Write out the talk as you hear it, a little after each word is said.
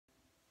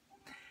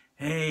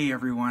Hey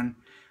everyone.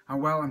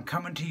 Well, I'm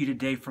coming to you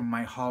today from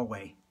my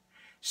hallway.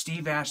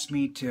 Steve asked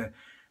me to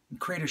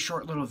create a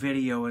short little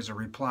video as a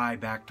reply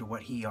back to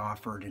what he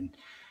offered, and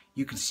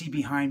you can see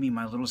behind me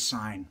my little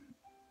sign.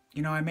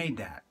 You know, I made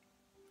that.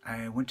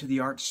 I went to the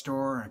art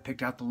store, I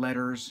picked out the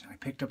letters, I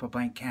picked up a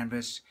blank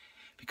canvas,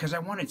 because I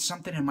wanted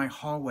something in my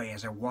hallway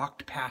as I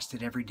walked past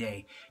it every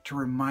day to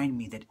remind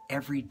me that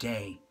every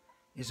day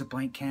is a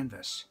blank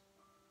canvas.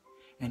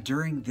 And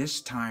during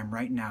this time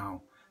right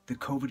now, the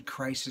COVID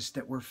crisis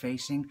that we're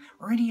facing,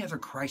 or any other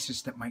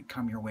crisis that might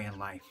come your way in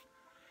life,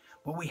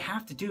 what we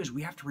have to do is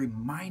we have to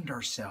remind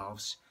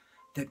ourselves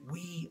that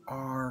we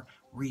are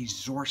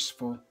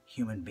resourceful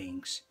human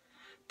beings,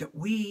 that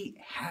we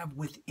have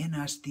within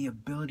us the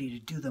ability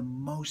to do the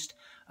most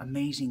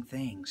amazing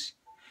things.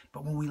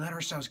 But when we let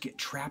ourselves get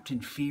trapped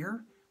in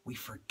fear, we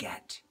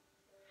forget.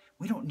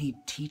 We don't need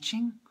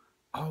teaching.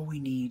 All we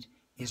need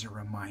is a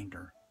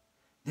reminder.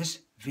 This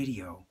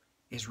video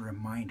is a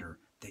reminder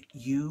that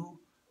you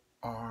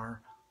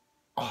are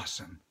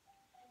awesome.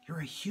 You're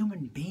a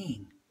human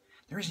being.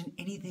 There isn't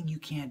anything you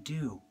can't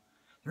do.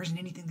 There isn't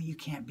anything that you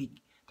can't be.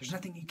 There's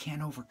nothing you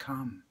can't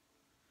overcome.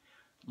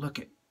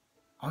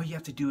 All you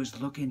have to do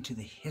is look into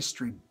the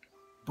history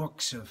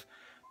books of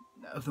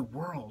the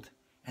world,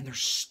 and there's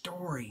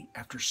story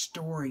after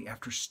story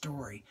after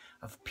story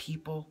of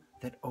people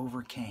that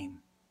overcame,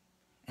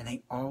 and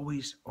they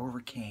always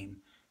overcame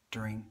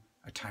during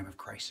a time of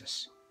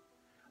crisis.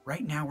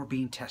 Right now we're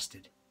being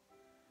tested.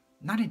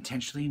 Not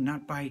intentionally,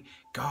 not by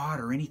God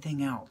or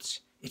anything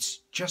else. It's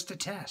just a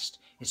test.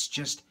 It's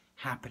just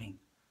happening.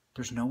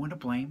 There's no one to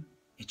blame.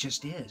 It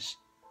just is.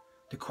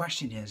 The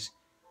question is,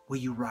 will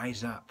you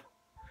rise up?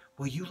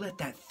 Will you let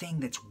that thing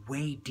that's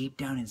way deep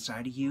down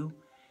inside of you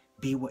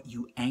be what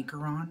you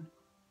anchor on?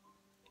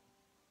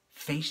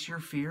 Face your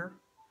fear.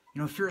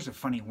 You know, fear is a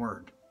funny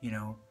word,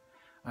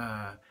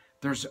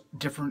 There's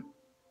different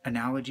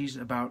analogies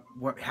about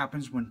what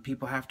happens when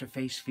people have to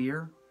face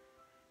fear.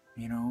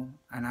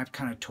 And I've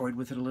kind of toyed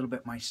with it a little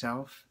bit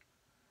myself.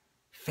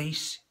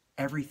 Face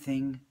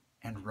everything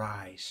and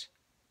rise.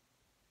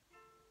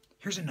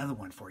 Here's another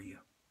one for you.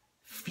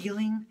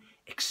 Feeling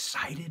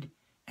excited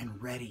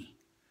and ready.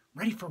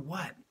 Ready for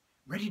what?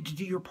 Ready to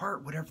do your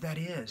part, whatever that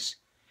is.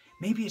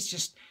 Maybe it's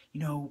just,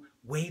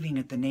 waving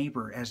at the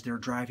neighbor as they're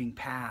driving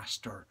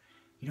past, or,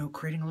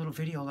 creating a little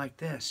video like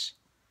this.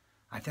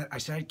 I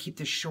said I'd keep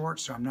this short,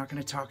 so I'm not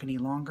going to talk any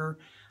longer.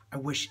 I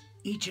wish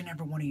each and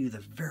every one of you the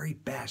very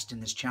best in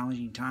this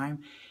challenging time,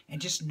 and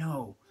just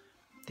know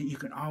that you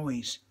can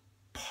always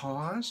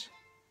pause,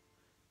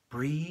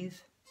 breathe,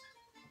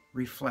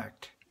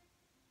 reflect.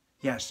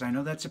 Yes, I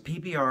know that's a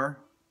PBR.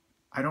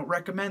 I don't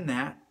recommend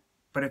that,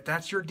 but if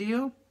that's your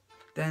deal,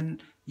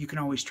 then you can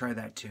always try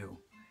that too.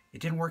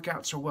 It didn't work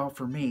out so well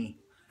for me,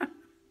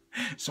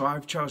 so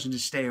I've chosen to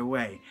stay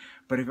away.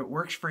 But if it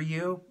works for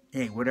you,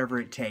 hey, whatever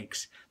it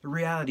takes. The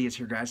reality is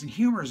here, guys, and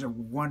humor is a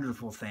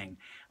wonderful thing.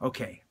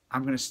 Okay,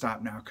 I'm going to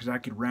stop now because I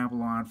could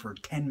ramble on for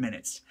 10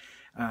 minutes.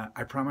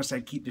 I promised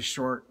I'd keep this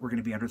short. We're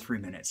going to be under 3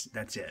 minutes.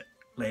 That's it.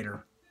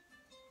 Later.